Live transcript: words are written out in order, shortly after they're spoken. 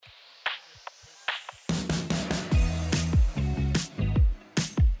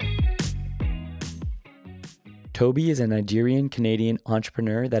Tobi is a Nigerian-Canadian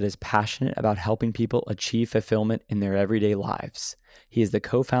entrepreneur that is passionate about helping people achieve fulfillment in their everyday lives. He is the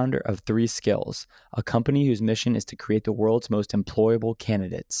co-founder of 3Skills, a company whose mission is to create the world's most employable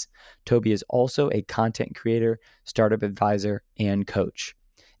candidates. Tobi is also a content creator, startup advisor, and coach.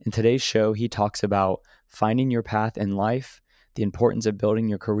 In today's show, he talks about finding your path in life, the importance of building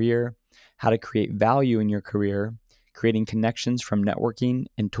your career, how to create value in your career, creating connections from networking,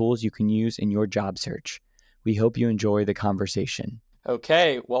 and tools you can use in your job search. We hope you enjoy the conversation.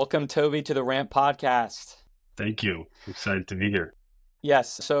 Okay, welcome Tobi to the Ramp Podcast. Thank you. I'm excited to be here.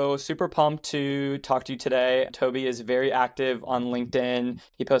 Yes, so super pumped to talk to you today. Tobi is very active on LinkedIn.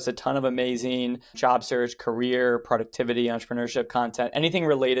 He posts a ton of amazing job search, career, productivity, entrepreneurship content, anything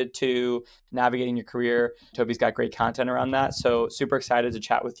related to navigating your career. Tobi's got great content around that. So super excited to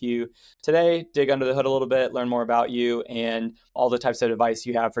chat with you today, dig under the hood a little bit, learn more about you and all the types of advice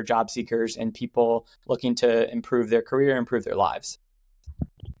you have for job seekers and people looking to improve their career, improve their lives.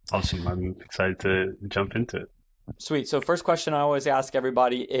 Awesome. I'm excited to jump into it. Sweet. So first question I always ask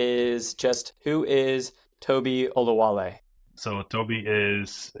everybody is just, who is Tobi Oluwole? So Tobi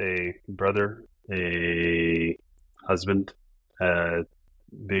is a brother, a husband, a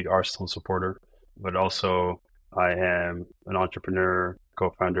big Arsenal supporter, but also I am an entrepreneur,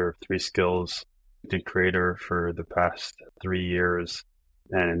 co-founder of 3Skills, content creator for the past 3 years,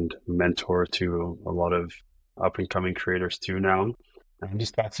 and mentor to a lot of up-and-coming creators too now. I'm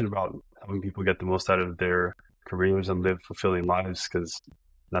just passionate about helping people get the most out of their careers and live fulfilling lives, because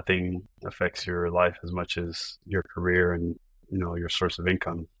nothing affects your life as much as your career and your source of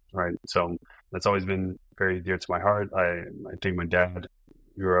income, right? So that's always been very dear to my heart. I think my dad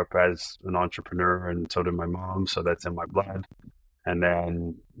grew up as an entrepreneur, and so did my mom, so that's in my blood. And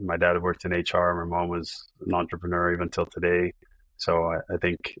then my dad worked in HR, my mom was an entrepreneur even till today. So I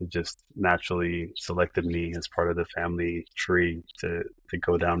think it just naturally selected me as part of the family tree to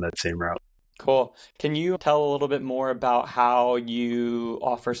go down that same route. Cool. Can you tell a little bit more about how you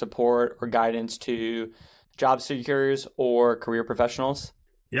offer support or guidance to job seekers or career professionals?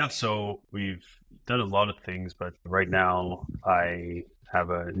 Yeah, so we've done a lot of things, but right now I have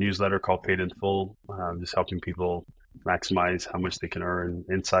a newsletter called Paid in Full, just helping people maximize how much they can earn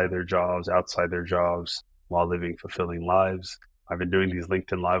inside their jobs, outside their jobs, while living fulfilling lives. I've been doing these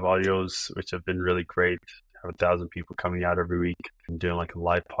LinkedIn Live audios, which have been really great. I have 1,000 people coming out every week. I'm doing like a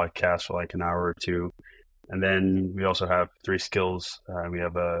live podcast for like an hour or two. And then we also have 3Skills. We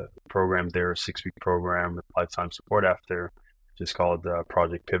have a program there, a 6-week program with lifetime support after, which is called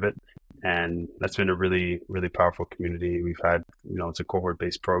Project Pivot. And that's been a really, really powerful community. We've had, it's a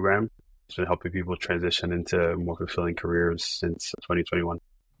cohort-based program. It's been helping people transition into more fulfilling careers since 2021.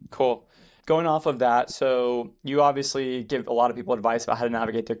 Cool. Going off of that, so you obviously give a lot of people advice about how to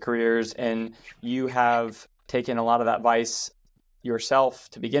navigate their careers, and you have taken a lot of that advice yourself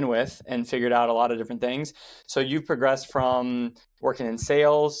to begin with and figured out a lot of different things. So you've progressed from working in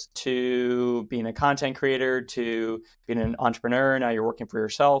sales to being a content creator to being an entrepreneur. Now you're working for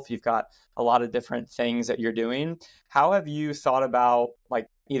yourself. You've got a lot of different things that you're doing. How have you thought about, like,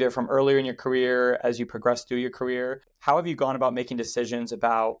 either from earlier in your career as you progress through your career, how have you gone about making decisions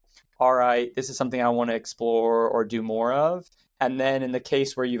about, all right, this is something I want to explore or do more of? And then in the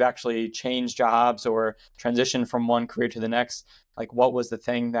case where you've actually changed jobs or transitioned from one career to the next, like, what was the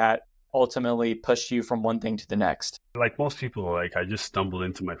thing that ultimately pushed you from one thing to the next? Like most people, like, I just stumbled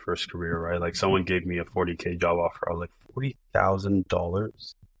into my first career, right? Like, someone gave me a $40K job offer. I was like, $40,000?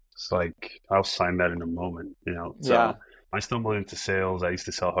 It's like, I'll sign that in a moment, So Yeah. I stumbled into sales. I used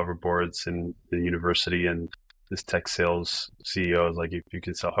to sell hoverboards in the university, and this tech sales CEO was like, if you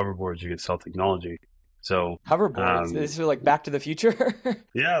can sell hoverboards, you can sell technology. So Hoverboards. This is like Back to the Future.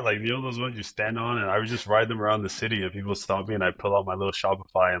 yeah, like those ones you stand on, and I would just ride them around the city, and people stop me, and I pull out my little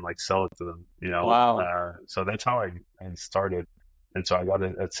Shopify and like sell it to them. Wow. So that's how I started, and so I got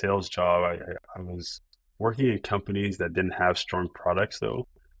a sales job. I was working in companies that didn't have strong products though,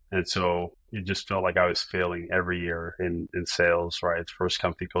 and so it just felt like I was failing every year in sales. Right, first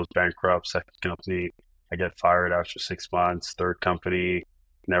company goes bankrupt, second company I get fired after 6 months, third company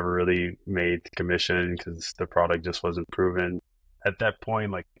never really made commission because the product just wasn't proven. At that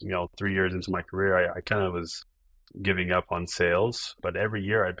point, 3 years into my career, I kind of was giving up on sales. But every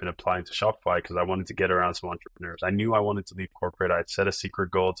year I'd been applying to Shopify because I wanted to get around some entrepreneurs. I knew I wanted to leave corporate. I'd set a secret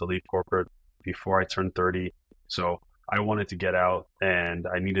goal to leave corporate before I turned 30. So I wanted to get out, and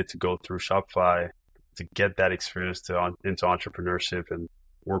I needed to go through Shopify to get that experience into entrepreneurship and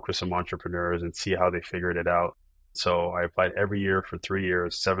work with some entrepreneurs and see how they figured it out. So I applied every year for 3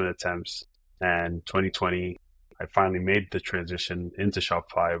 years, 7 attempts, and 2020, I finally made the transition into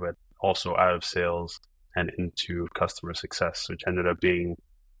Shopify, but also out of sales and into customer success, which ended up being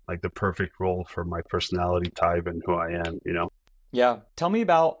like the perfect role for my personality type and who I am, you know? Yeah. Tell me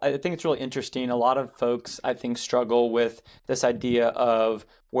about, I think it's really interesting. A lot of folks, I think, struggle with this idea of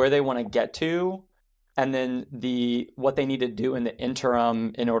where they want to get to and then what they need to do in the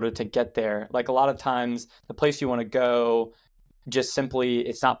interim in order to get there. Like a lot of times the place you want to go just simply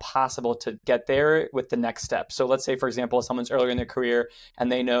it's not possible to get there with the next step. So let's say, for example, someone's earlier in their career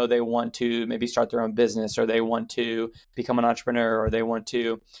and they know they want to maybe start their own business or they want to become an entrepreneur or they want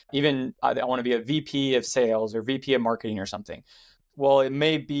to even I want to be a VP of sales or VP of marketing or something. Well, it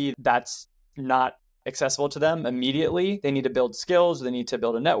may be that's not accessible to them immediately. They need to build skills, they need to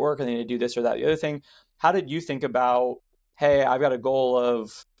build a network, and they need to do this or that, the other thing. How did you think about, hey, I've got a goal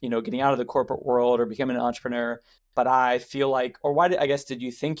of, getting out of the corporate world or becoming an entrepreneur, but I feel like, or I guess, did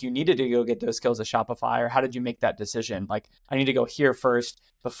you think you needed to go get those skills at Shopify, or how did you make that decision? Like, I need to go here first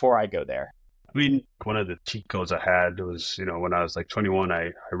before I go there. I mean, one of the cheat codes I had was, when I was like 21,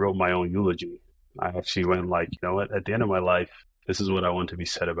 I wrote my own eulogy. I actually went like, you know what, at the end of my life, this is what I want to be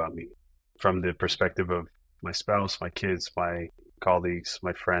said about me from the perspective of my spouse, my kids, my colleagues,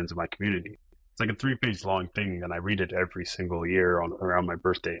 my friends, and my community. It's like a 3-page long thing, and I read it every single year around my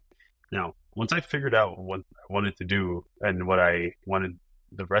birthday. Now, once I figured out what I wanted to do and what I wanted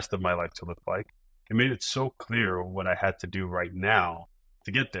the rest of my life to look like, it made it so clear what I had to do right now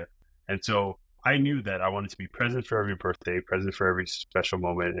to get there. And so I knew that I wanted to be present for every birthday, present for every special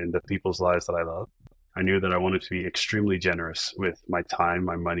moment in the people's lives that I love. I knew that I wanted to be extremely generous with my time,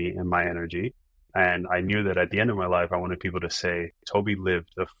 my money, and my energy. And I knew that at the end of my life, I wanted people to say, Tobi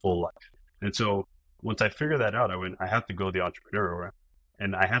lived a full life. And so once I figured that out, I have to go the entrepreneurial route.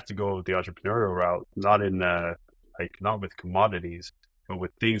 And I have to go the entrepreneurial route, not not with commodities, but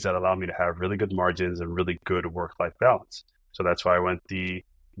with things that allow me to have really good margins and really good work-life balance. So that's why I went the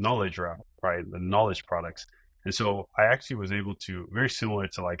knowledge route, right? The knowledge products. And so I actually was able to, very similar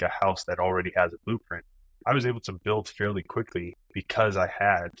to like a house that already has a blueprint, I was able to build fairly quickly because I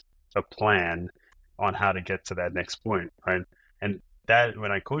had a plan on how to get to that next point, right? And that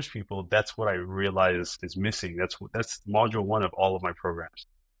when I coach people, that's what I realized is missing. That's module 1 of all of my programs.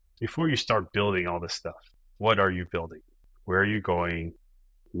 Before you start building all this stuff, what are you building? Where are you going?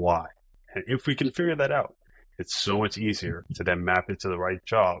 Why? And if we can figure that out, it's so much easier to then map it to the right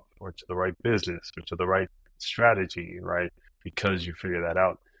job or to the right business or to the right strategy, right? Because you figure that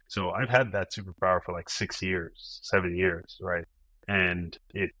out. So I've had that superpower for like 6 years, 7 years, right? And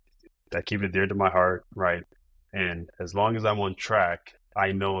I keep it dear to my heart, right? And as long as I'm on track,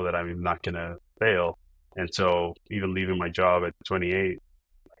 I know that I'm not going to fail. And so even leaving my job at 28,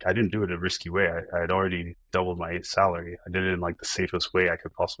 I didn't do it a risky way. I had already doubled my salary. I did it in like the safest way I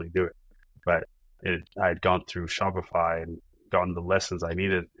could possibly do it. But I had gone through Shopify and gotten the lessons I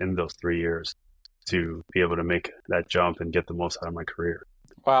needed in those 3 years to be able to make that jump and get the most out of my career.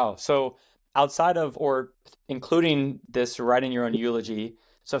 Wow. So outside of or including this writing your own eulogy,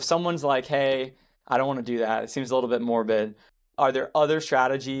 so if someone's like, hey, I don't want to do that, it seems a little bit morbid. Are there other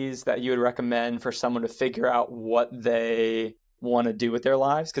strategies that you would recommend for someone to figure out what they want to do with their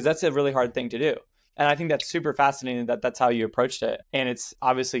lives? Because that's a really hard thing to do. And I think that's super fascinating that that's how you approached it. And it's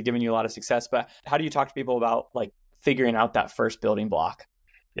obviously given you a lot of success. But how do you talk to people about like figuring out that first building block?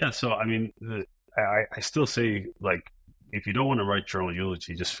 Yeah. So, I mean, I still say, like, if you don't want to write your own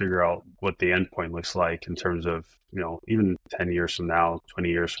eulogy, just figure out what the end point looks like in terms of, even 10 years from now, 20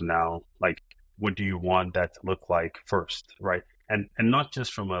 years from now, like, what do you want that to look like first, right? And not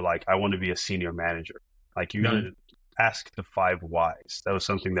just from I want to be a senior manager. Like, you got to ask the 5 whys. That was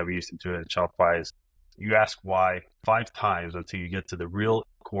something that we used to do at Shopify. Is you ask why 5 times until you get to the real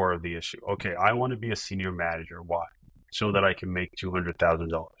core of the issue. Okay, I want to be a senior manager. Why? So that I can make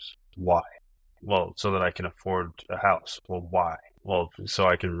 $200,000. Why? Well, so that I can afford a house. Well, why? Well, so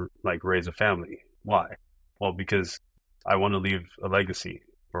I can raise a family. Why? Well, because I want to leave a legacy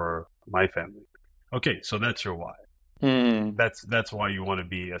for my family. Okay, so that's your why. That's why you want to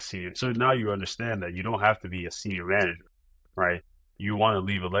be a senior. So now you understand that you don't have to be a senior manager, right? You want to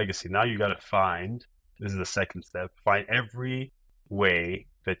leave a legacy. Now you got to find, this is the second step, find every way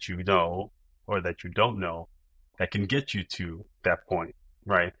that you know or that you don't know that can get you to that point,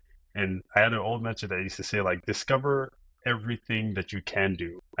 right? And I had an old mentor that used to say, discover everything that you can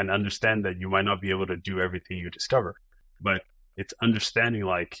do and understand that you might not be able to do everything you discover. But it's understanding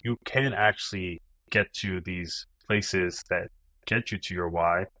you can actually get to these places that get you to your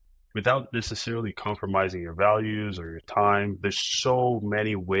why without necessarily compromising your values or your time. There's so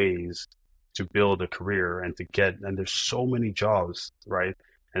many ways to build a career and there's so many jobs, right?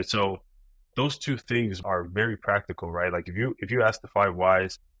 And so those two things are very practical, right? Like if you ask the 5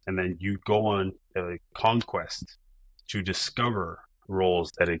 whys, and then you go on a conquest to discover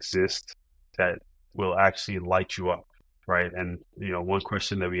roles that exist that will actually light you up, right? And one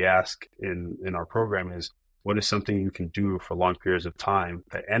question that we ask in our program is, what is something you can do for long periods of time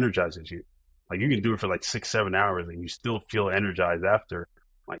that energizes you? Like you can do it for like 6-7 hours and you still feel energized after.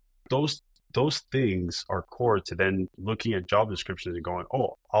 Like those those things are core to then looking at job descriptions and going,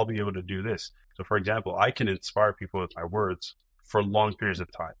 oh, I'll be able to do this. So for example, I can inspire people with my words for long periods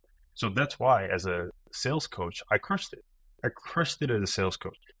of time. So that's why as a sales coach, I crushed it. I crushed it as a sales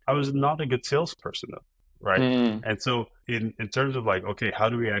coach. I was not a good salesperson though, right? Mm. And so in terms of like, okay, how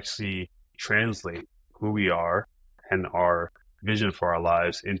do we actually translate who we are and our vision for our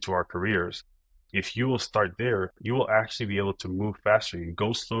lives into our careers? If you will start there, you will actually be able to move faster. You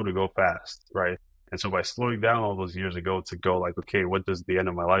go slow to go fast, right? And so by slowing down all those years ago to go like, okay, what does the end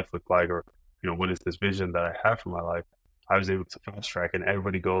of my life look like? Or, what is this vision that I have for my life? I was able to fast track, and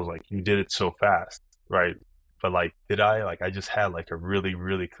everybody goes like, you did it so fast, right? But like, did I? Like, I just had like a really,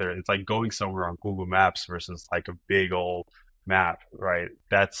 really clear, it's like going somewhere on Google Maps versus like a big old map, right?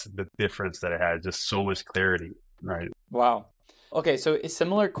 That's the difference that it had, just so much clarity, right? Wow. Okay, so it's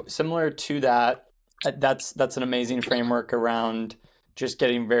similar to that. That's an amazing framework around just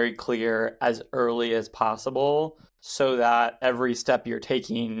getting very clear as early as possible so that every step you're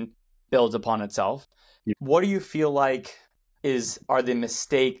taking builds upon itself. What do you feel like are the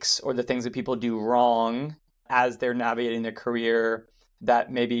mistakes or the things that people do wrong as they're navigating their career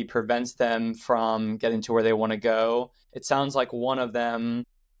that maybe prevents them from getting to where they want to go? It sounds like one of them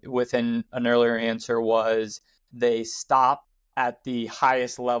within an earlier answer was they stop at the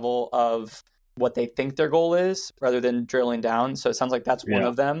highest level of what they think their goal is rather than drilling down. So it sounds like that's one Yeah.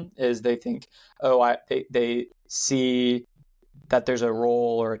 of them is they think, they see that there's a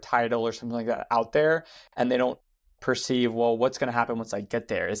role or a title or something like that out there, and they don't perceive, well, what's going to happen once I get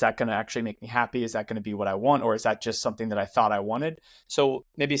there? Is that going to actually make me happy? Is that going to be what I want? Or is that just something that I thought I wanted? So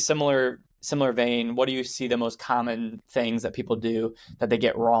maybe similar vein, what do you see the most common things that people do that they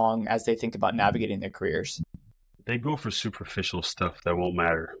get wrong as they think about navigating their careers? They go for superficial stuff that won't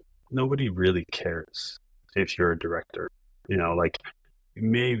matter. Nobody really cares if you're a director. Like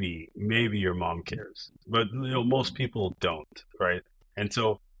maybe your mom cares, but most people don't, right? And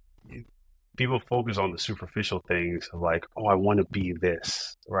so people focus on the superficial things of like, oh, I want to be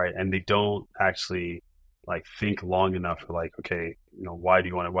this, right? And they don't actually like think long enough for like, okay, why do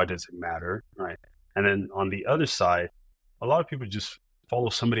you want to? Why does it matter, right? And then on the other side, a lot of people just follow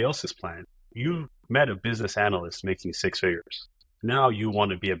somebody else's plan. You met a business analyst making 6 figures. Now you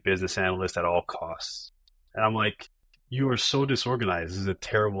want to be a business analyst at all costs. And I'm like, you are so disorganized. This is a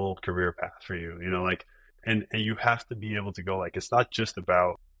terrible career path for you, like, and you have to be able to go like, it's not just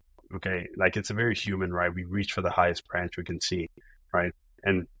about, okay, like it's a very human, right? We reach for the highest branch we can see, right?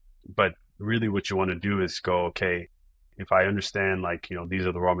 But really what you want to do is go, okay, if I understand like, these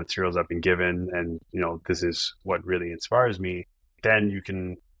are the raw materials I've been given and, this is what really inspires me, then you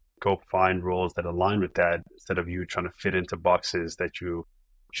can go find roles that align with that instead of you trying to fit into boxes that you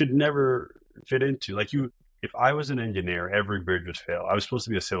should never fit into. Like if I was an engineer, every bridge would fail. I was supposed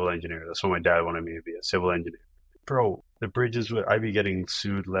to be a civil engineer. That's what my dad wanted me to be, a civil engineer. Bro, the bridges would, I'd be getting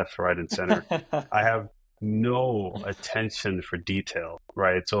sued left, right, and center. I have no attention for detail,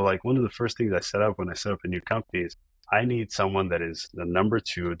 right? So like one of the first things I set up when I set up a new company is I need someone that is the number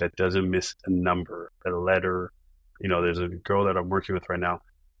two that doesn't miss a number, a letter. There's a girl that I'm working with right now.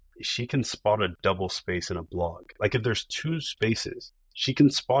 She can spot a double space in a blog. Like if there's two spaces, she can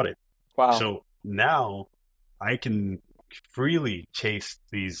spot it. Wow. So now I can freely chase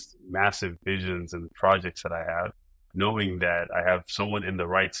these massive visions and projects that I have, knowing that I have someone in the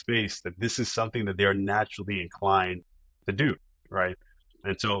right space, that this is something that they're naturally inclined to do, right?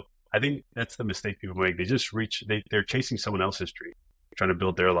 And so I think that's the mistake people make. They just they're chasing someone else's dream, trying to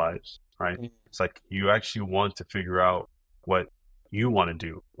build their lives, right? It's like you actually want to figure out what you want to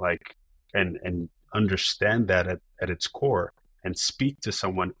do, like, and understand that at its core, and speak to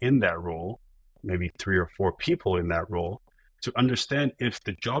someone in that role, maybe 3 or 4 people in that role, to understand if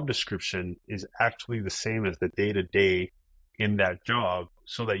the job description is actually the same as the day-to-day in that job,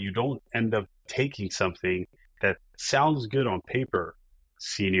 so that you don't end up taking something that sounds good on paper,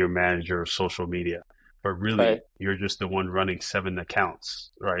 senior manager of social media, but really Right. you're just the one running 7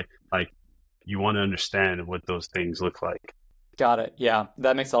 accounts, right? Like you want to understand what those things look like. Got it. Yeah,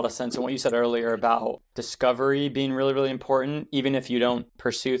 that makes a lot of sense. And what you said earlier about discovery being really, really important, even if you don't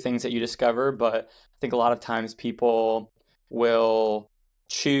pursue things that you discover. But I think a lot of times people will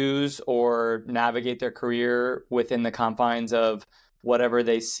choose or navigate their career within the confines of whatever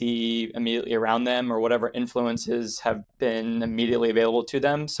they see immediately around them or whatever influences have been immediately available to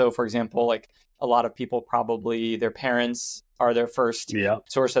them. So, for example, like a lot of people, probably their parents are their first Yeah.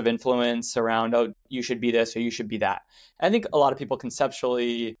 source of influence around, oh, you should be this or you should be that. I think a lot of people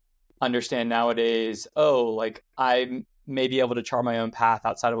conceptually understand nowadays, oh, like I may be able to chart my own path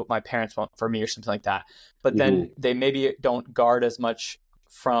outside of what my parents want for me or something like that. But Hmm. then they maybe don't guard as much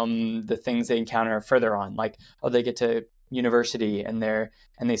from the things they encounter further on. Like, oh, they get to university and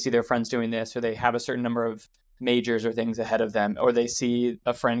they see their friends doing this, or they have a certain number of majors or things ahead of them, or they see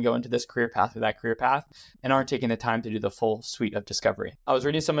a friend go into this career path or that career path and aren't taking the time to do the full suite of discovery. I was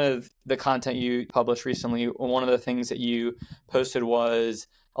reading some of the content you published recently. One of the things that you posted was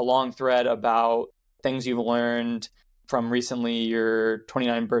a long thread about things you've learned from recently your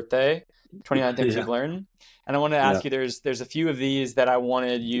 29th birthday, 29 things Yeah. you've learned. And I want to Yeah. ask you, there's a few of these that I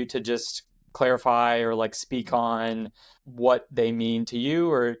wanted you to just clarify or like speak on what they mean to you,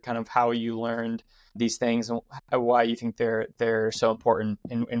 or kind of how you learned these things and why you think they're so important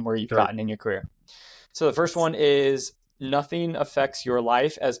in where you've Sure. gotten in your career. So the first one is nothing affects your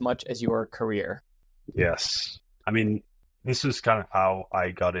life as much as your career. Yes. I mean, this is kind of how I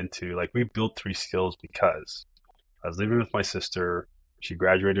got into, like, we built 3Skills because I was living with my sister. She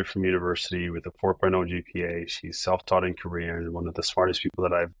graduated from university with a 4.0 GPA. She's self-taught in Korean, one of the smartest people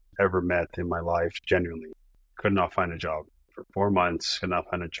that I've ever met in my life, genuinely. Could not find a job for 4 months, could not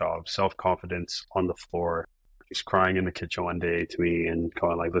find a job, self-confidence on the floor. She's crying in the kitchen one day to me and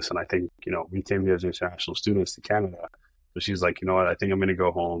going like, listen, I think, we came here as international students to Canada. So she's like, you know what, I think I'm going to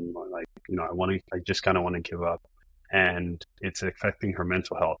go home. Like, I just kind of want to give up. And it's affecting her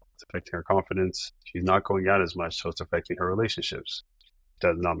mental health. It's affecting her confidence. She's not going out as much, so it's affecting her relationships.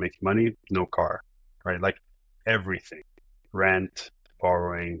 Does not make money, no car, right? Like everything, rent,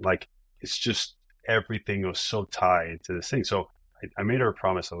 borrowing, like it's just everything was so tied to this thing. So I made her a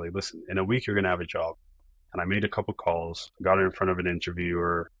promise. I was like, listen, in a week you're gonna have a job. And I made a couple calls, got her in front of an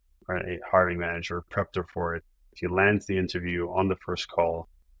interviewer or a hiring manager, prepped her for it. She lands the interview on the first call,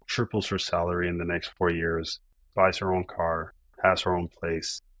 triples her salary in the next 4 years, buys her own car, has her own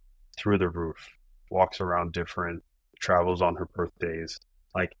place, through the roof, walks around different, travels on her birthdays.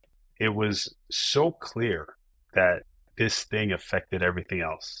 Like it was so clear that this thing affected everything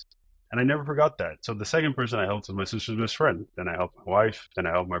else. And I never forgot that. So the second person I helped was my sister's best friend. Then I helped my wife. Then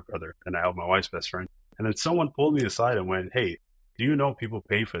I helped my brother. Then I helped my wife's best friend. And then someone pulled me aside and went, hey, do you know people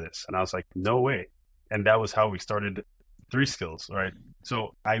pay for this? And I was like, no way. And that was how we started 3Skills, right?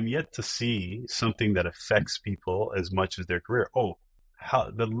 So I'm yet to see something that affects people as much as their career. Oh,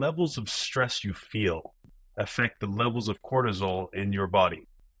 how the levels of stress you feel affect the levels of cortisol in your body,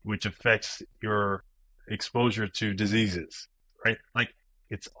 which affects your exposure to diseases, right? Like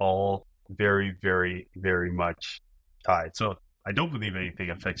it's all very, very, very much tied. So I don't believe anything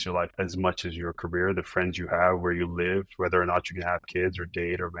affects your life as much as your career, the friends you have, where you live, whether or not you can have kids or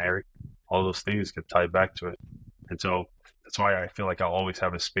date or marry. All those things get tied back to it. And so that's why I feel like I'll always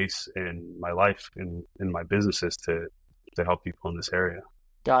have a space in my life, in my businesses to help people in this area.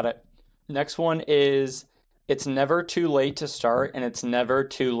 Got it. Next one is it's never too late to start and it's never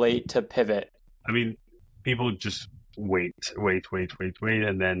too late to pivot. I mean, people just wait.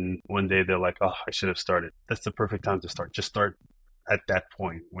 And then one day they're like, oh, I should have started. That's the perfect time to start. Just start at that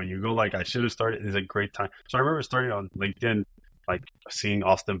point. When you go like, I should have started, is a great time. So I remember starting on LinkedIn, like seeing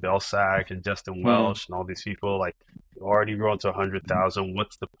Austin Belsack and Justin Welsh and all these people, like already grown to 100,000.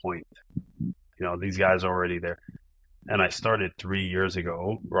 What's the point? These guys are already there. And I started 3 years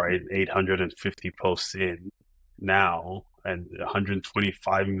ago, right? 850 posts in now and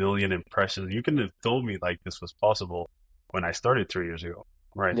 125 million impressions. You couldn't have told me like this was possible when I started 3 years ago,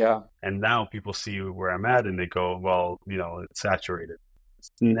 right? Yeah. And now people see where I'm at and they go, well, it's saturated.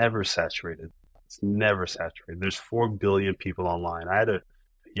 It's never saturated. It's never saturated. There's 4 billion people online. I had a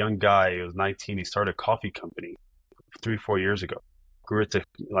young guy, he was 19, he started a coffee company 3-4 years ago. Grew it to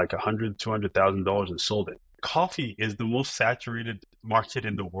like $100,000-$200,000 and sold it. Coffee is the most saturated market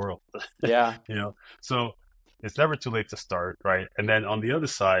in the world. Yeah. So it's never too late to start, right? And then on the other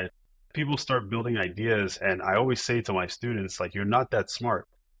side, people start building ideas. And I always say to my students, like, you're not that smart.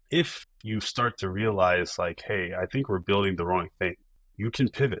 If you start to realize like, hey, I think we're building the wrong thing, you can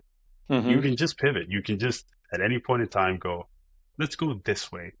pivot. You can just pivot. You can just at any point in time go, let's go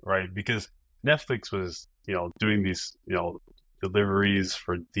this way, right? Because Netflix was, doing these, deliveries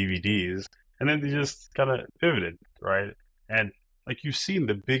for DVDs, and then they just kind of pivoted, right? And like you've seen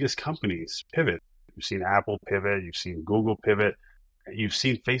the biggest companies pivot. You've seen Apple pivot, you've seen Google pivot, you've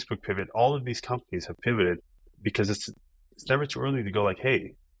seen Facebook pivot. All of these companies have pivoted because it's never too early to go like,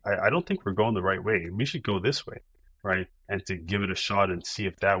 hey, I don't think we're going the right way. We should go this way. right? And to give it a shot and see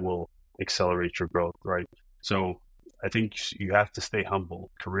if that will accelerate your growth, right? So I think you have to stay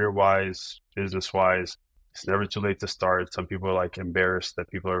humble, career wise, business wise. It's never too late to start. Some people are like embarrassed that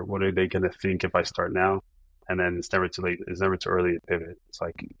people are, what are they going to think if I start now? And then it's never too late. It's never too early to pivot. It's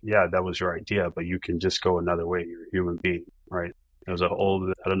like, yeah, that was your idea, but you can just go another way. You're a human being, right? There was an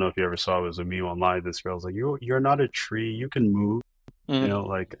old, I don't know if you ever saw it, was a meme online. This girl's like, you're not a tree. You can move, Mm.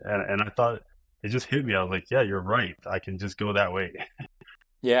 like, and I thought it just hit me. I was like, yeah, you're right. I can just go that way.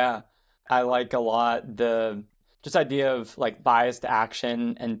 Yeah, I like a lot the just idea of like biased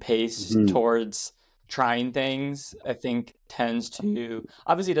action and pace Hmm. towards trying things. I think tends to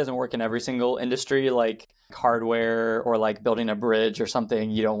obviously it doesn't work in every single industry like hardware or like building a bridge or something.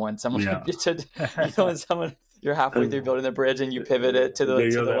 You don't want someone Yeah. to you don't want someone you're halfway through building the bridge and you pivot it to the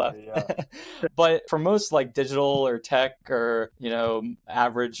They go that left. way, yeah. But for most like digital or tech or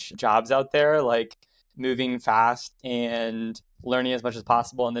average jobs out there, like moving fast and learning as much as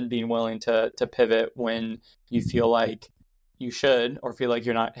possible and then being willing to pivot when you feel like you should or feel like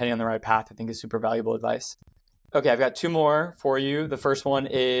you're not heading on the right path, I think is super valuable advice. Okay, I've got two more for you. The first one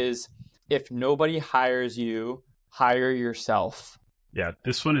is if nobody hires you, hire yourself. Yeah,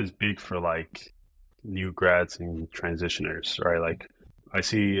 this one is big for like new grads and transitioners, right? Like I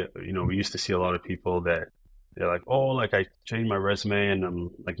see, we used to see a lot of people that they're like, oh, like I changed my resume and I'm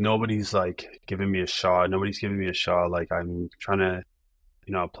like, nobody's like giving me a shot. Nobody's giving me a shot. Like I'm trying to,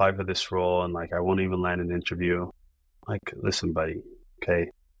 apply for this role and like I won't even land an interview. Like, listen, buddy, okay,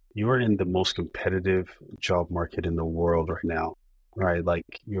 you are in the most competitive job market in the world right now, right? Like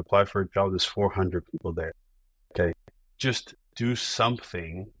you apply for a job, there's 400 people there. Okay. Just do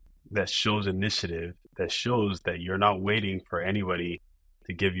something that shows initiative, that shows that you're not waiting for anybody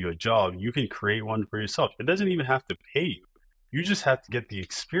to give you a job. You can create one for yourself. It doesn't even have to pay you. You just have to get the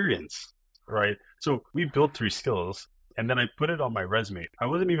experience, right? So we built 3Skills and then I put it on my resume. I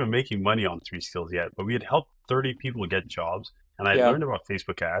wasn't even making money on 3Skills yet, but we had helped 30 people get jobs. And I Yeah. learned about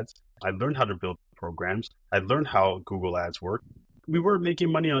Facebook ads. I learned how to build programs. I learned how Google ads work. We weren't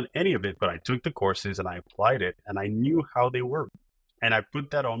making money on any of it, but I took the courses and I applied it and I knew how they worked. And I put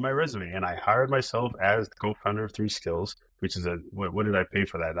that on my resume and I hired myself as the co-founder of 3Skills, which is what did I pay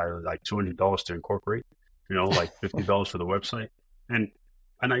for that? I was like $200 to incorporate, like $50 for the website. And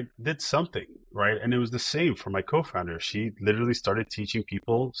and I did something, right? And it was the same for my co-founder. She literally started teaching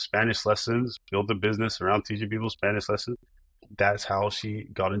people Spanish lessons, built a business around teaching people Spanish lessons. That's how she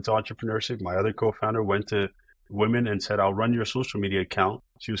got into entrepreneurship. My other co-founder went to women and said, I'll run your social media account.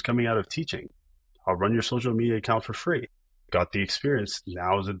 She was coming out of teaching. I'll run your social media account for free. Got the experience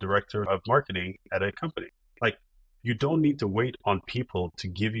now as a director of marketing at a company. Like, you don't need to wait on people to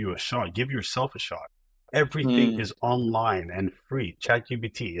give you a shot. Give yourself a shot. Everything Mm. is online and free.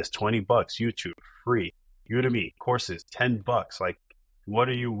 ChatGPT is $20. YouTube, free. Udemy, courses, $10. Like, what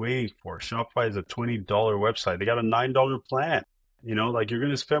are you waiting for? Shopify is a $20 website. They got a $9 plan. Like you're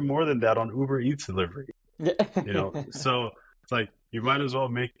going to spend more than that on Uber Eats delivery. So it's like you might as well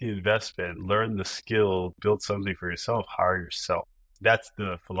make the investment, learn the skill, build something for yourself, hire yourself. That's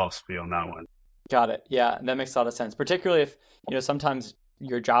the philosophy on that one. Got it. Yeah, that makes a lot of sense. Particularly if, sometimes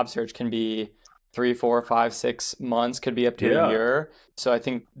your job search can be 3, 4, 5, 6 months, could be up to a Yeah. year. So I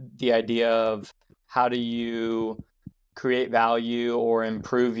think the idea of how do you create value or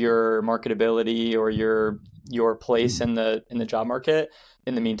improve your marketability or your place in the job market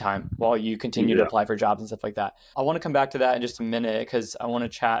in the meantime while you continue to Yeah. apply for jobs and stuff like that. I want to come back to that in just a minute because I want to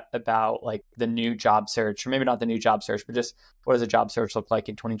chat about like the new job search, or maybe not the new job search, but just what does a job search look like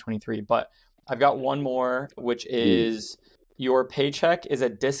in 2023. But I've got one more, which Mm. is your paycheck is a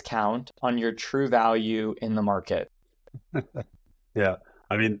discount on your true value in the market. Yeah.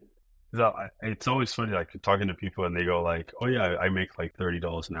 I mean, it's always funny, like talking to people and they go like, oh yeah, I make like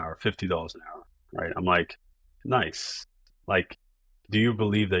 $30 an hour, $50 an hour. Right. I'm like, nice. Like, do you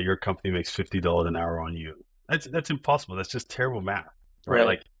believe that your company makes $50 an hour on you? That's impossible. That's just terrible math. Right. Right.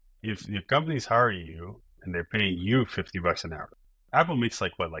 Like if your company's hiring you and they're paying you $50 an hour, Apple makes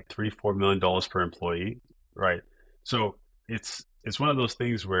like what, like $3, $4 million per employee. Right. So it's one of those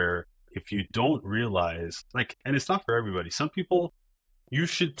things where if you don't realize, like, and it's not for everybody. Some people, you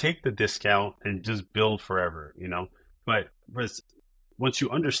should take the discount and just build forever, but once you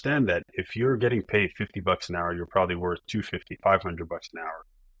understand that if you're getting paid $50 an hour, you're probably worth 250, $500 an hour,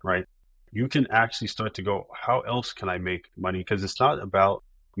 right? You can actually start to go, how else can I make money? Because it's not about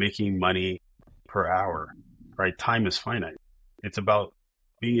making money per hour, right? Time is finite. It's about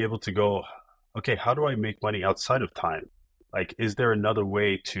being able to go, okay, how do I make money outside of time? Like, is there another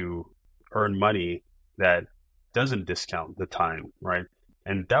way to earn money that doesn't discount the time, right?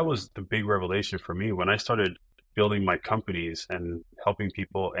 And that was the big revelation for me when I started building my companies and helping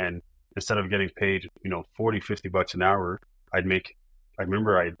people. And instead of getting paid, 40, $50 an hour, I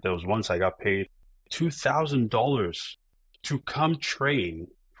remember there was once I got paid $2,000 to come train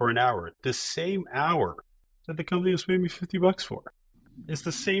for an hour, the same hour that the company was paying me $50 for. It's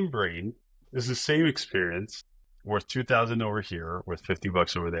the same brain, it's the same experience, worth 2,000 over here, worth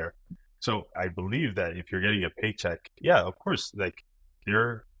 $50 over there. So I believe that if you're getting a paycheck, yeah, of course, like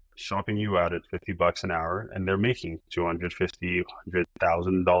they're shopping you out at $50 an hour, and they're making $250,000,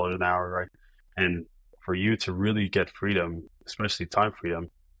 $100,000 an hour, right? And for you to really get freedom, especially time freedom,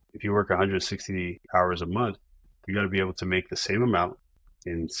 if you work 160 hours a month, you got to be able to make the same amount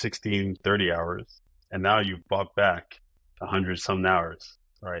in 16, 30 hours. And now you've bought back 100 some hours,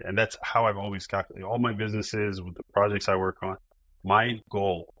 right? And that's how I've always calculated all my businesses with the projects I work on. My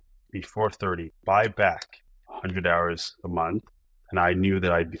goal before 30, buy back 100 hours a month, and I knew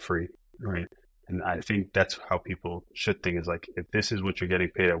that I'd be free, right? And I think that's how people should think, is like, if this is what you're getting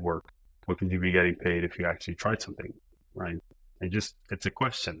paid at work, what could you be getting paid if you actually tried something, right? And just, it's a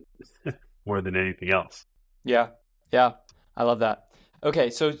question more than anything else. Yeah. Yeah. I love that. Okay.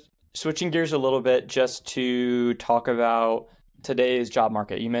 So switching gears a little bit just to talk about today's job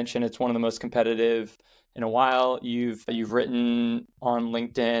market. You mentioned it's one of the most competitive in a while. You've written on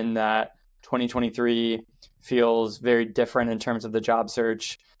LinkedIn that 2023 feels very different in terms of the job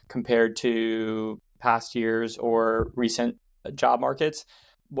search compared to past years or recent job markets.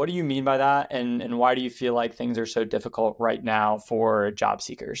 What do you mean by that? And why do you feel like things are so difficult right now for job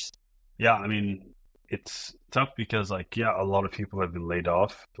seekers? Yeah, I mean, it's tough because, like, yeah, a lot of people have been laid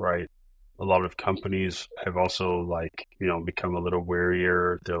off, right? A lot of companies have also, like, become a little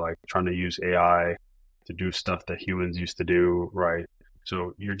warier. They're like trying to use AI to do stuff that humans used to do, right?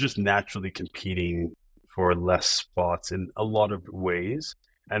 So you're just naturally competing for less spots in a lot of ways.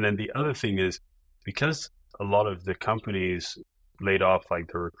 And then the other thing is, because a lot of the companies laid off like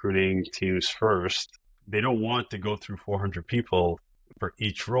the recruiting teams first, they don't want to go through 400 people for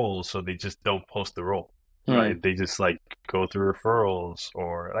each role, so they just don't post the role, right? They just like go through referrals,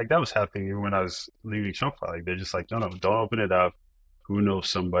 or like that was happening even when I was leaving Shopify. Like they're just like, no, don't open it up. Who knows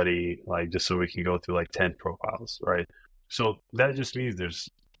somebody, like, just so we can go through like 10 profiles, right? So that just means there's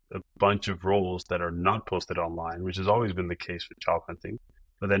a bunch of roles that are not posted online, which has always been the case with job hunting.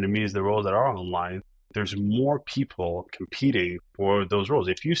 But then it means the roles that are online, there's more people competing for those roles.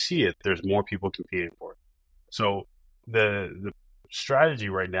 If you see it, there's more people competing for it. So the strategy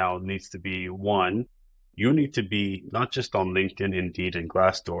right now needs to be, one, you need to be not just on LinkedIn, Indeed, and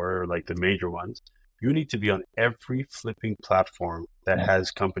Glassdoor, or like the major ones. You need to be on every flipping platform that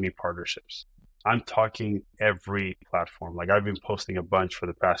has company partnerships. I'm talking every platform. Like I've been posting a bunch for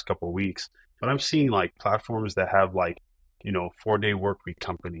the past couple of weeks, but I'm seeing like platforms that have like, 4-day work week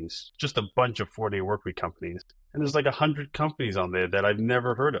companies, just a bunch of 4-day work week companies. And there's like 100 companies on there that I've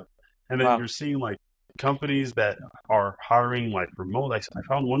never heard of. And then you're seeing like companies that are hiring like remote. I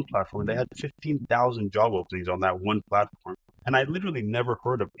found one platform, they had 15,000 job openings on that one platform. And I literally never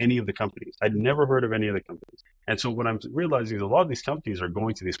heard of any of the companies. I'd never heard of any of the companies. And so what I'm realizing is a lot of these companies are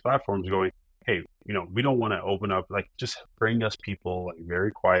going to these platforms going, hey, we don't want to open up, like, just bring us people like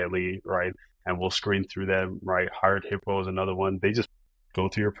very quietly, right? And we'll screen through them, right? Hired Hippo is another one. They just go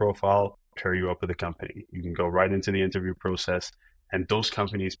to your profile, pair you up with a company. You can go right into the interview process, and those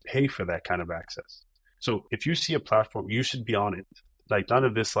companies pay for that kind of access. So if you see a platform, you should be on it. Like none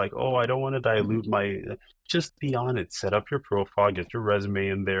of this like, oh, I don't want to dilute just be on it. Set up your profile, get your resume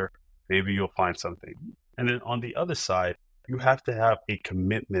in there. Maybe you'll find something. And then on the other side, you have to have a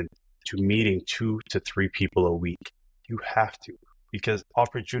commitment to meeting 2 to 3 people a week. You have to, because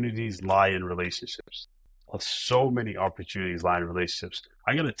opportunities lie in relationships. So many opportunities lie in relationships.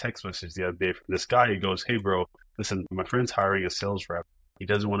 I got a text message the other day from this guy. He goes, hey, bro, listen, my friend's hiring a sales rep. He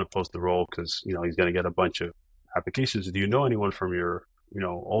doesn't want to post the role because, he's going to get a bunch of applications. Do you know anyone from your,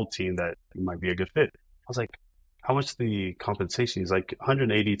 old team that might be a good fit? I was like, how much the compensation? He's like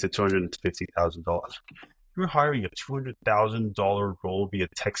 $180,000 to $250,000. You're hiring a $200,000 role via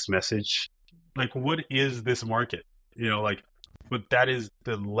text message. Like, what is this market? But that is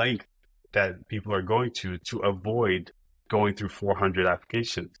the length that people are going to avoid going through 400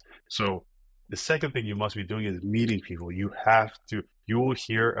 applications. So the second thing you must be doing is meeting people. You will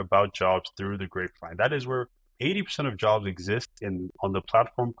hear about jobs through the grapevine. That is where 80% of jobs exist on the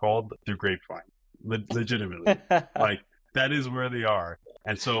platform called the grapevine. Legitimately. Like, that is where they are.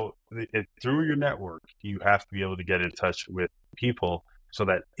 And so through your network, you have to be able to get in touch with people so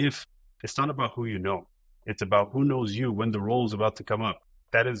that if it's not about who you know, it's about who knows you when the role is about to come up.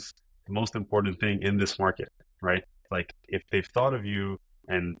 That is the most important thing in this market, right? Like if they've thought of you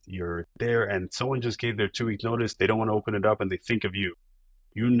and you're there and someone just gave their 2 week notice, they don't want to open it up and they think of you.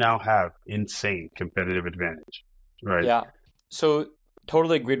 You now have insane competitive advantage, right? Yeah. So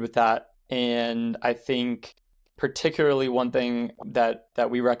totally agreed with that. And I think particularly one thing that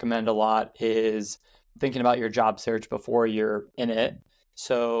we recommend a lot is thinking about your job search before you're in it.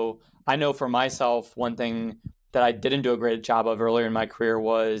 So I know for myself, one thing that I didn't do a great job of earlier in my career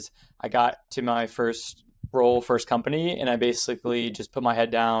was I got to my first role, first company, and I basically just put my head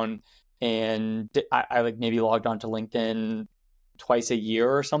down and I like maybe logged onto LinkedIn twice a year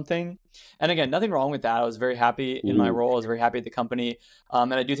or something. And again, nothing wrong with that. I was very happy in my role. I was very happy at the company.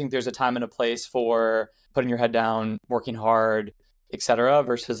 And I do think there's a time and a place for putting your head down, working hard, etc.,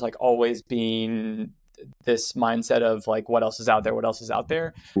 versus like always being this mindset of like, what else is out there? What else is out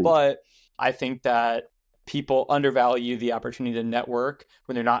there? But I think that people undervalue the opportunity to network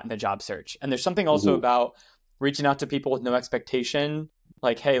when they're not in the job search. And there's something also about reaching out to people with no expectation.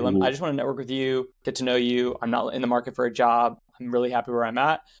 Like, hey, I just want to network with you, get to know you. I'm not in the market for a job. I'm really happy where I'm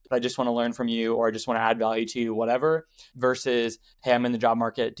at, but I just want to learn from you, or I just want to add value to you, whatever, versus, hey, I'm in the job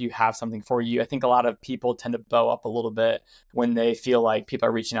market. Do you have something for you? I think a lot of people tend to bow up a little bit when they feel like people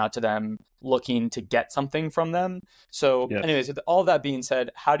are reaching out to them looking to get something from them. So Yes. anyways, with all that being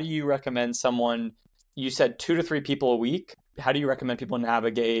said, how do you recommend someone, you said 2 to 3 people a week. How do you recommend people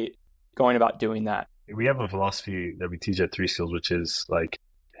navigate going about doing that? We have a philosophy that we teach at 3Skills, which is like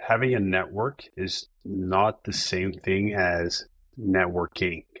having a network is not the same thing as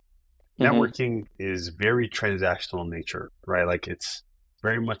networking. Networking is very transactional in nature, right? Like it's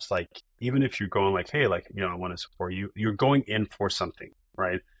very much like, even if you're going like, hey, like, I want to support you, you're going in for something,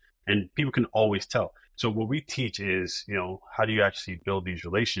 right? And people can always tell. So what we teach is, how do you actually build these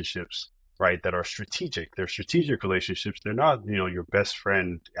relationships, right? That are strategic. They're strategic relationships. They're not, your best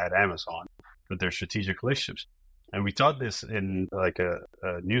friend at Amazon, but they're strategic relationships. And we taught this in like a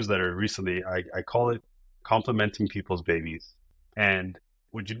newsletter recently. I call it complimenting people's babies. And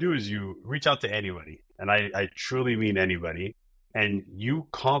what you do is you reach out to anybody, and I truly mean anybody, and you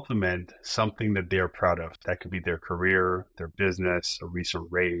compliment something that they're proud of. That could be their career, their business, a recent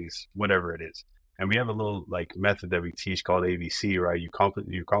raise, whatever it is. And we have a little like method that we teach called ABC, right? You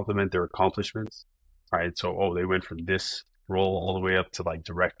compliment their accomplishments, right? So, they went from this role all the way up to like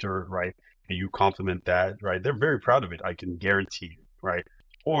director, right? And you compliment that, right? They're very proud of it. I can guarantee you, right?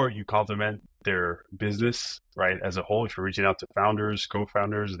 Or you compliment their business, right, as a whole. If you're reaching out to founders,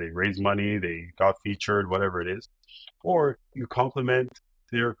 co-founders, they raised money, they got featured, whatever it is. Or you compliment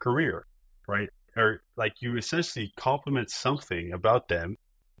their career, right? Or like you essentially compliment something about them,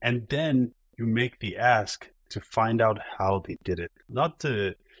 and then you make the ask to find out how they did it. Not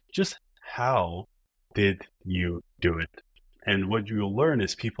to just how did you do it. And what you'll learn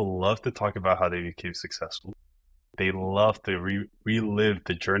is people love to talk about how they became successful. They love to relive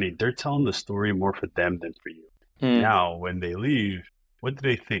the journey. They're telling the story more for them than for you. Now, when they leave, what do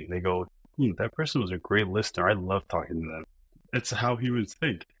they think? They go, that person was a great listener. I love talking to them. That's how humans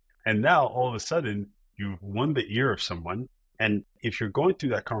think. And now, all of a sudden, you've won the ear of someone. And if you're going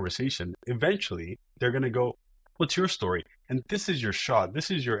through that conversation, eventually, they're going to go, what's your story? And this is your shot.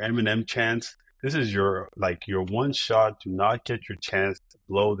 This is your M&M chance. This is your one shot. Do not get your chance to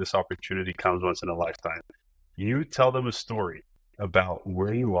blow. This opportunity comes once in a lifetime. You tell them a story about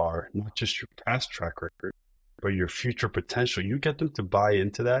where you are, not just your past track record, but your future potential. You get them to buy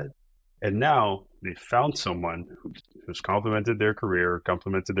into that. And now they found someone who's complimented their career,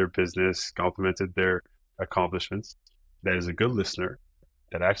 complimented their business, complimented their accomplishments, that is a good listener,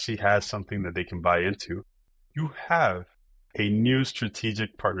 that actually has something that they can buy into. You have a new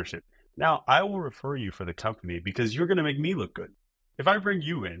strategic partnership. Now, I will refer you for the company because you're going to make me look good. If I bring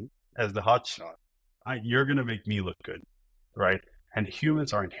you in as the hot shot, you're going to make me look good, right? And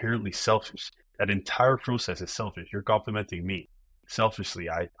humans are inherently selfish. That entire process is selfish. You're complimenting me. Selfishly,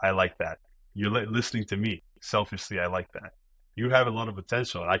 I like that. You're listening to me. Selfishly, I like that. You have a lot of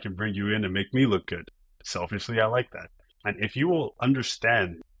potential, and I can bring you in and make me look good. Selfishly, I like that. And if you will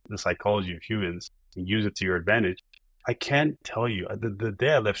understand the psychology of humans and use it to your advantage, I can't tell you. The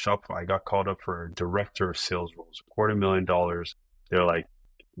day I left Shopify, I got called up for a director of sales roles, $250,000. They're like,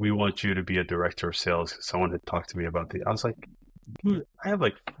 we want you to be a director of sales. Someone had talked to me about it. I was like, dude, I have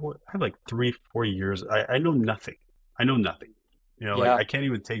like 3-4 years. I know nothing. Yeah. I can't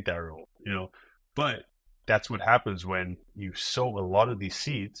even take that role, but that's what happens when you sow a lot of these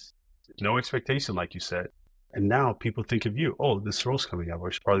seeds, no expectation, like you said. And now people think of you. Oh, this role's coming up.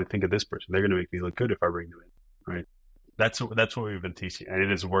 I should probably think of this person. They're going to make me look good if I bring them in, right? That's what we've been teaching, and it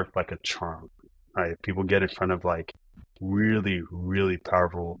has worked like a charm, right? People get in front of like really, really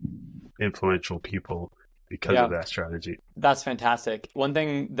powerful, influential people, because of Yeah. that strategy. That's fantastic. One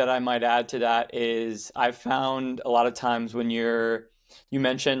thing that I might add to that is I've found a lot of times when you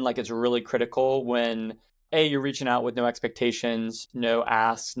mentioned like it's really critical when you're reaching out with no expectations, no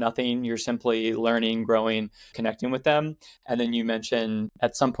asks, nothing. You're simply learning, growing, connecting with them. And then you mentioned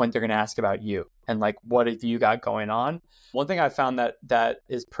at some point they're going to ask about you and like what have you got going on. One thing I found that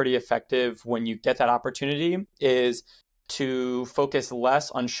is pretty effective when you get that opportunity is to focus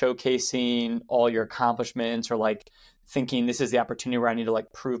less on showcasing all your accomplishments or like thinking this is the opportunity where I need to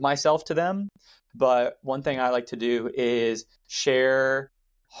like prove myself to them. But one thing I like to do is share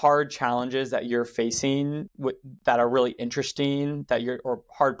hard challenges that you're facing that are really interesting or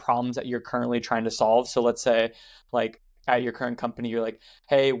hard problems that you're currently trying to solve. So let's say like at your current company, you're like,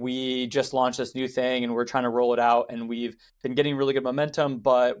 hey, we just launched this new thing and we're trying to roll it out and we've been getting really good momentum,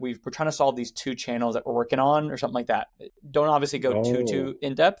 but we're trying to solve these two channels that we're working on or something like that. Don't obviously go too Oh,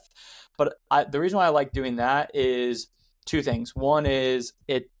 in depth, but the reason why I like doing that is two things. One is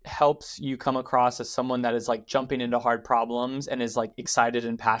it helps you come across as someone that is like jumping into hard problems and is like excited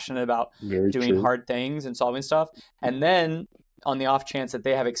and passionate about very doing true. hard things and solving stuff. And then on the off chance that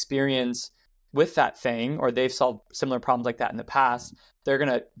they have experience with that thing or they've solved similar problems like that in the past, they're going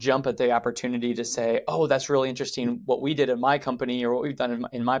to jump at the opportunity to say, oh, that's really interesting. What we did in my company or what we've done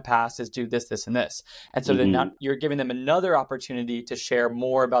in my past is do this, this, and this. And so then Hmm. you're giving them another opportunity to share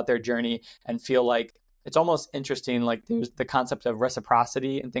more about their journey and feel like it's almost interesting. Like there's the concept of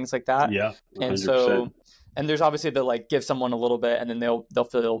reciprocity and things like that. Yeah, And 100%. so, and there's obviously the like give someone a little bit and then they'll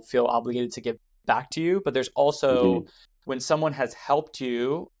feel obligated to give back to you. But there's also Hmm. when someone has helped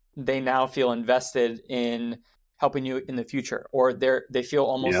you, they now feel invested in helping you in the future, or they feel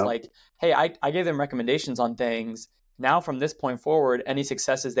almost Yeah, like, hey, I gave them recommendations on things. Now from this point forward, any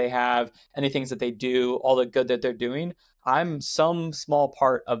successes they have, any things that they do, all the good that they're doing, I'm some small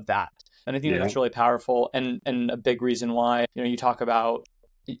part of that. And I think yeah, that's really powerful and a big reason why, you talk about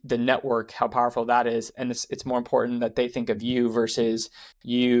the network, how powerful that is. And it's more important that they think of you versus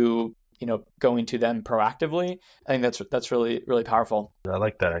you, going to them proactively. I think that's really, really powerful. I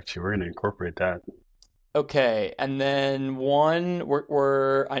like that actually. We're going to incorporate that. Okay, and then I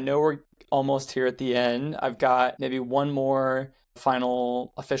know we're almost here at the end. I've got maybe one more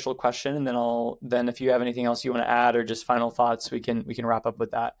final official question, and then if you have anything else you want to add or just final thoughts, we can wrap up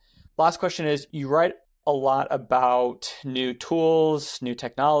with that. Last question is you write a lot about new tools, new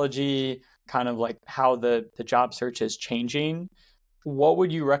technology, kind of like how the job search is changing. What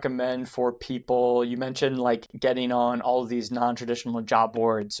would you recommend for people? You mentioned like getting on all of these non-traditional job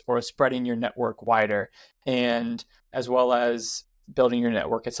boards or spreading your network wider and as well as building your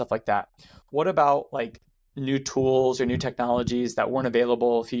network and stuff like that. What about like new tools or new technologies that weren't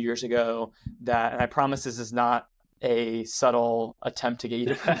available a few years ago and I promise this is not a subtle attempt to get you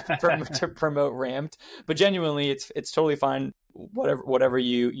to promote Ramped, but genuinely it's totally fine whatever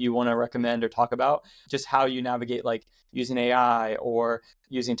you want to recommend or talk about, just how you navigate like using AI or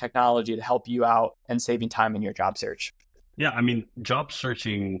using technology to help you out and saving time in your job search. Yeah, I mean, job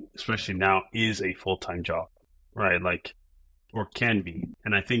searching, especially now, is a full-time job, right? Like, or can be.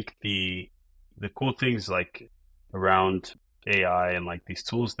 And I think the cool things like around AI and like these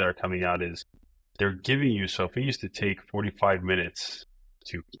tools that are coming out is they're giving you. So if it used to take 45 minutes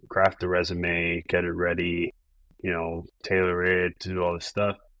to craft a resume, get it ready, tailor it, do all this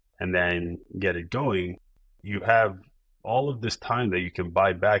stuff, and then get it going, you have all of this time that you can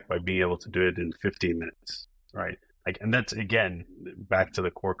buy back by being able to do it in 15 minutes, right? Like, and that's again back to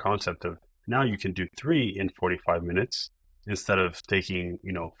the core concept of now you can do three in 45 minutes instead of taking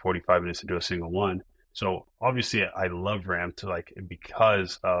 45 minutes to do a single one. So obviously I love Ramp to like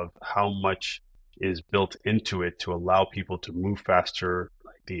because of how much is built into it to allow people to move faster,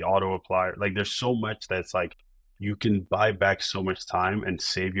 like the auto apply. Like there's so much that's like you can buy back so much time and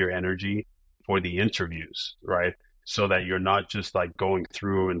save your energy for the interviews, right? So that you're not just like going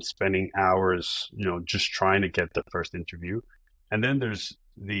through and spending hours, just trying to get the first interview. And then there's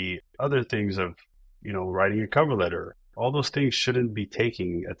the other things of, writing a cover letter. All those things shouldn't be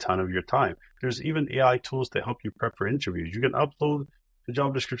taking a ton of your time. There's even AI tools to help you prep for interviews. You can upload the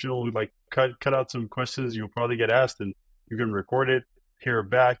job description, will like cut out some questions you'll probably get asked, and you can record it, hear it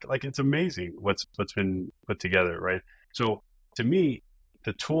back. Like it's amazing what's been put together, right? So to me,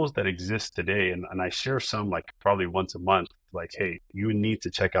 the tools that exist today, and I share some like probably once a month, like, hey, you need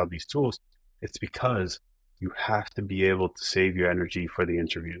to check out these tools. It's because you have to be able to save your energy for the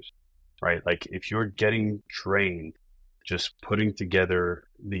interviews, right? Like if you're getting trained just putting together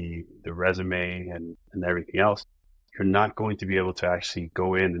the resume and everything else, you're not going to be able to actually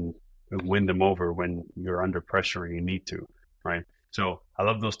go in and win them over when you're under pressure and you need to, right? So I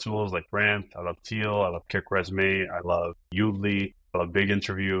love those tools like Ramp. I love Teal. I love Kick Resume. I love Udly. I love Big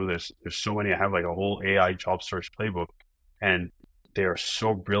Interview. There's so many. I have like a whole AI job search playbook, and they are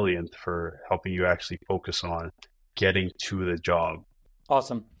so brilliant for helping you actually focus on getting to the job.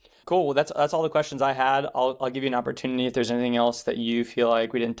 Awesome. Cool. Well, that's all the questions I had. I'll give you an opportunity if there's anything else that you feel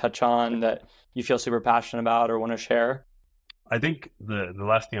like we didn't touch on that you feel super passionate about or want to share. I think the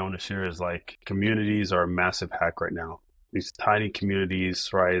last thing I want to share is like communities are a massive hack right now. These tiny communities,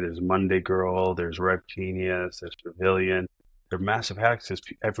 right? There's Monday Girl, there's Rep Genius, there's Pavilion. They're massive hacks because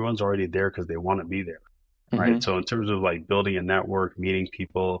everyone's already there because they want to be there, right? Mm-hmm. So in terms of like building a network, meeting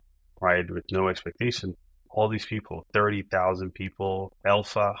people, right, with no expectation, all these people, 30,000 people,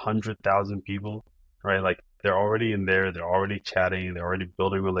 Alpha, 100,000 people, right? Like they're already in there, they're already chatting, they're already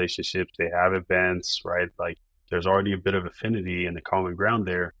building relationships, they have events, right? Like there's already a bit of affinity and the common ground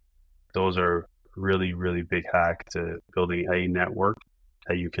there. Those are really, really big hack to building a network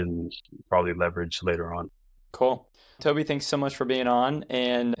that you can probably leverage later on. Cool. Toby, thanks so much for being on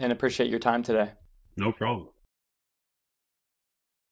and appreciate your time today. No problem.